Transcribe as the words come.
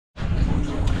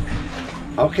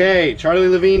Okay, Charlie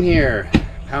Levine here,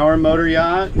 Power Motor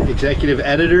Yacht, Executive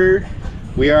Editor.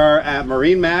 We are at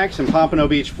Marine Max in Pompano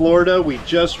Beach, Florida. We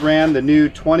just ran the new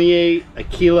 28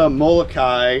 Aquila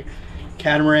Molokai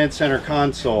Catamaran Center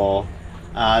Console.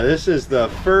 This is the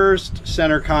first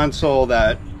center console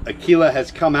that Aquila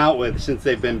has come out with since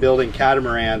they've been building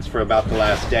catamarans for about the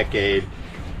last decade.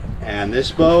 And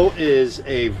this boat is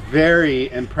a very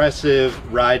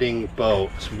impressive riding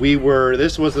boat.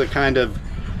 This was the kind of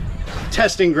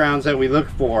testing grounds that we look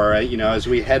for, you know, as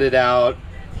we headed out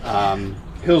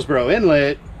Hillsborough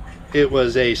Inlet. It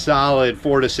was a solid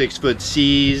 4 to 6 foot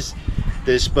seas.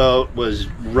 This boat was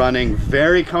running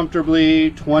very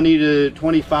comfortably, 20 to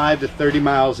 25 to 30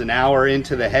 miles an hour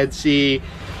into the head sea.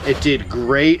 It did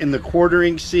great in the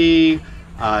quartering sea.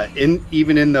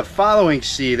 Even in the following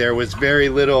sea, there was very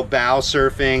little bow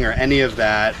surfing or any of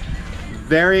that.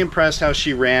 Very impressed how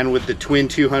she ran with the twin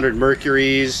 200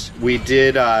 Mercuries. We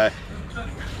did,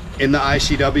 in the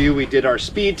ICW, we did our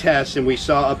speed test and we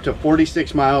saw up to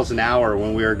 46 miles an hour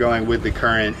when we were going with the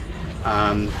current.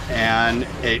 And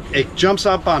it jumps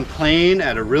up on plane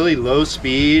at a really low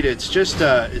speed. It's just,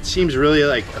 it seems really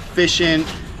like efficient,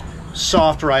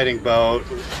 soft riding boat.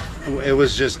 It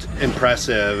was just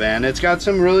impressive, and it's got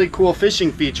some really cool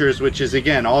fishing features, which is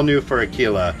again all new for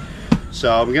Aquila.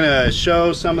 So I'm gonna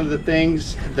show some of the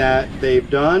things that they've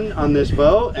done on this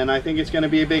boat, and I think it's gonna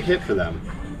be a big hit for them.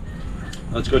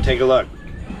 Let's go take a look.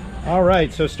 All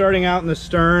right, so starting out in the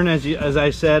stern, as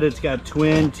I said, it's got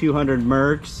twin 200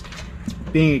 Mercs.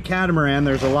 Being a catamaran,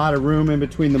 there's a lot of room in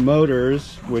between the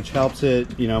motors, which helps it,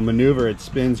 you know, maneuver. It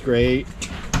spins great.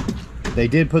 They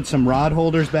did put some rod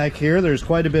holders back here. There's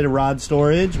quite a bit of rod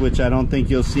storage, which I don't think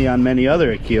you'll see on many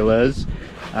other Aquilas.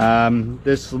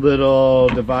 This little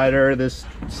divider, this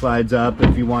slides up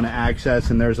if you want to access,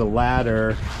 and there's a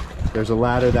ladder. There's a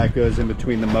ladder that goes in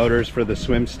between the motors for the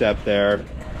swim step there.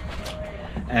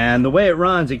 And the way it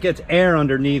runs, it gets air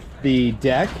underneath the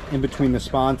deck in between the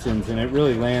sponsons, and it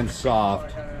really lands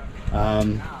soft.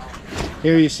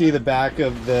 Here you see the back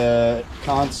of the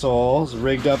consoles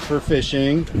rigged up for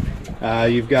fishing.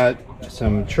 You've got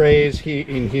some trays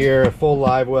in here, a full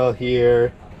live well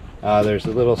here. There's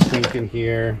a little sink in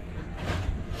here.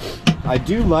 I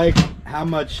do like how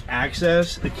much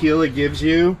access Aquila gives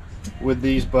you with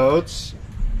these boats.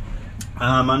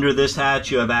 Under this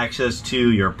hatch you have access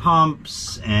to your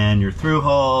pumps and your through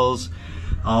hulls,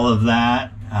 all of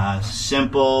that.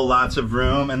 Simple, lots of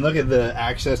room, and look at the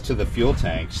access to the fuel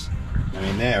tanks. I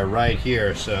mean, they are right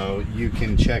here, so you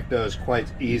can check those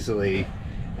quite easily.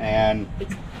 And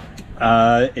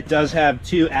it does have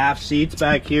 2 aft seats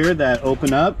back here that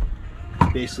open up.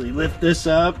 Basically lift this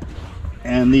up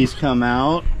and these come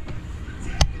out.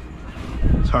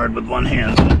 It's hard with one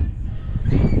hand.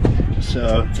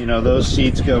 So, you know, those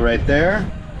seats go right there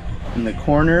in the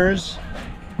corners.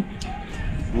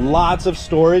 Lots of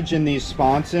storage in these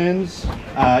sponsons.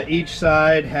 Each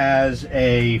side has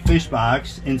a fish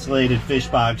box, insulated fish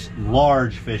box,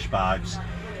 large fish box.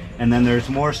 And then there's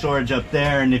more storage up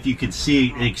there, and if you could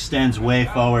see, it extends way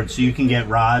forward, so you can get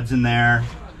rods in there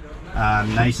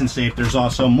nice and safe. There's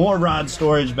also more rod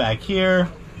storage back here.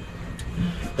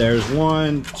 There's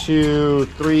 1, 2,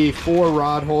 3, 4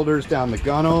 rod holders down the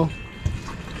gunnel,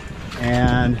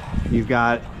 and you've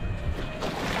got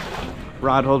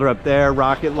rod holder up there,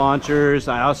 rocket launchers.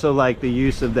 I also like the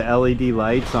use of the LED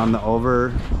lights on the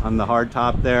hard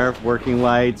top there, working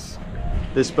lights.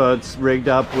 This boat's rigged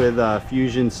up with a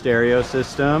Fusion stereo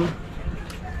system.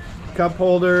 Cup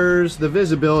holders. The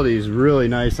visibility is really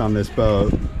nice on this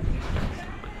boat.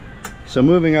 So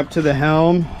moving up to the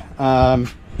helm,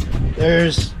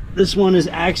 this one is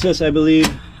access, I believe.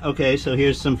 Okay, so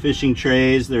here's some fishing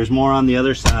trays. There's more on the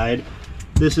other side.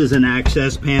 This is an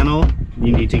access panel.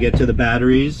 You need to get to the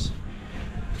batteries.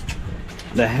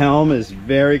 The helm is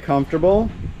very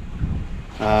comfortable.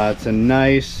 It's a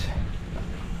nice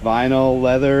vinyl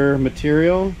leather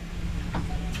material,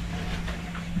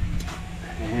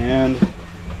 and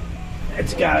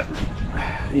it's got,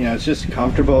 you know, it's just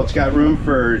comfortable. It's got room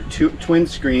for 2 twin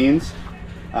screens.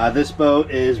 This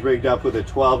boat is rigged up with a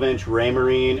 12-inch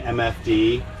Raymarine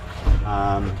MFD.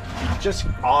 Just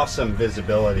awesome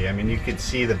visibility. I mean, you could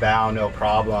see the bow no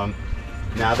problem.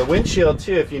 Now the windshield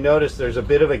too, if you notice, there's a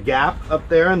bit of a gap up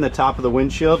there in the top of the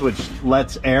windshield which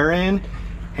lets air in.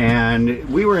 And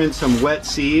we were in some wet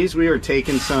seas. We were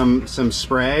taking some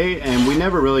spray, and we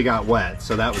never really got wet,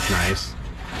 so that was nice.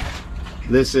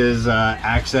 This is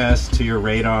access to your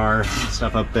radar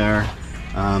stuff up there.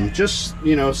 Just,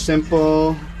 you know,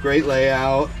 simple, great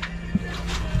layout.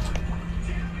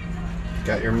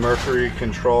 Got your Mercury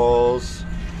controls.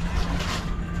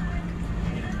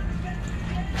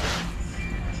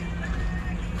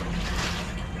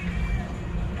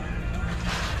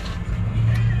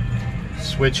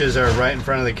 switches are right in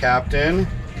front of the captain.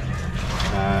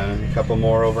 A couple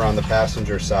more over on the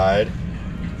passenger side.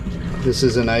 This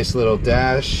is a nice little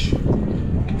dash.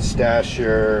 Stash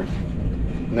your,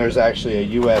 and there's actually a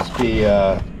USB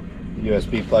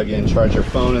plug-in, charge your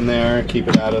phone in there, keep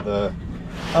it out of the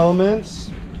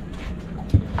elements.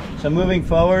 So moving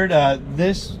forward,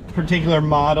 this particular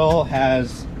model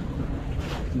has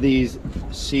these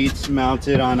seats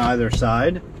mounted on either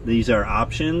side. These are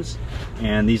options,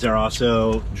 and these are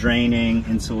also draining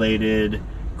insulated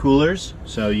coolers,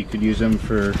 so you could use them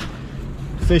for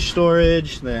fish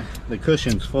storage. The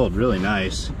cushions fold really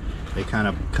nice. They kind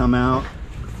of come out.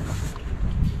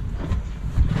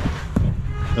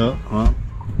 Oh, well,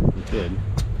 it did.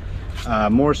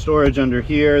 More storage under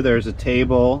here. There's a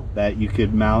table that you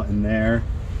could mount in there.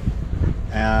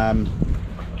 Anchor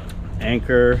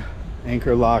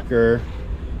locker.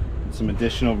 Some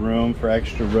additional room for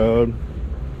extra road.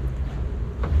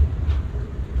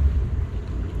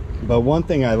 But one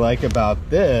thing I like about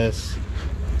this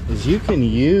is you can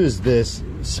use this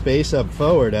space up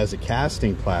forward as a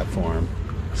casting platform.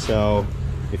 So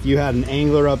if you had an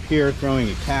angler up here throwing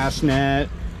a cast net,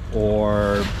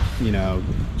 or you know,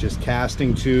 just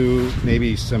casting to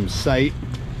maybe some sight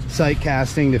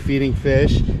casting to feeding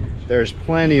fish, there's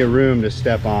plenty of room to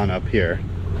step on up here.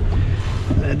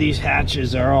 These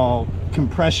hatches are all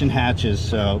compression hatches,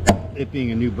 so it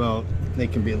being a new boat, they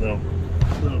can be a little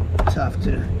tough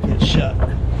to get shut.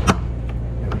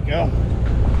 There we go.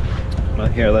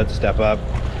 But here, let's step up.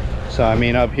 So I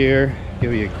mean, up here,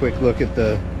 give you a quick look at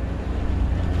the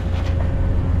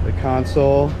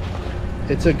console.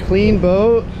 It's a clean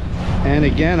boat, and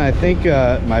again, I think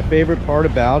my favorite part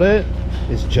about it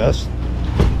is just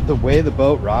the way the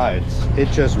boat rides. It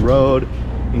just rode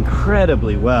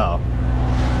incredibly well.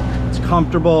 It's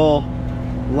comfortable,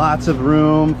 lots of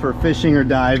room for fishing or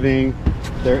diving.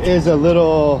 There is a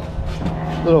little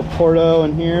porto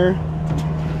in here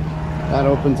that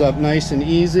opens up nice and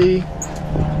easy.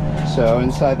 So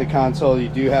inside the console you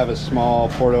do have a small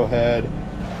porto head,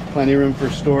 plenty of room for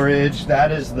storage.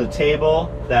 That is the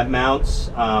table that mounts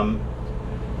on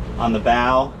the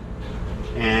bow,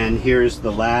 and here's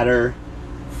the ladder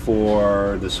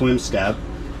for the swim step,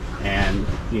 and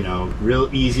you know,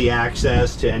 real easy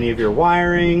access to any of your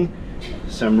wiring,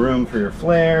 some room for your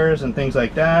flares and things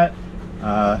like that.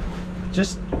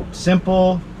 Just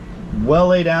simple, well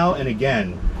laid out, and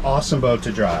again, awesome boat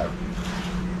to drive.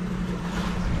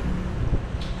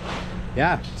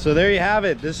 Yeah, so there you have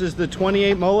it. This is the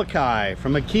 28 Molokai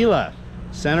from Aquila.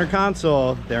 Center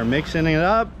console, they're mixing it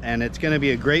up, and it's going to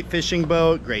be a great fishing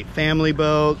boat, great family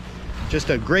boat, just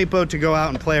a great boat to go out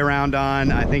and play around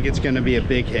on. I think it's going to be a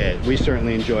big hit. We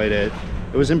certainly enjoyed it.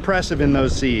 It was impressive in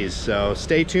those seas. So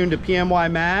stay tuned to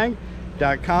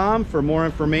pmymag.com for more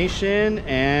information,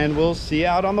 and we'll see you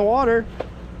out on the water.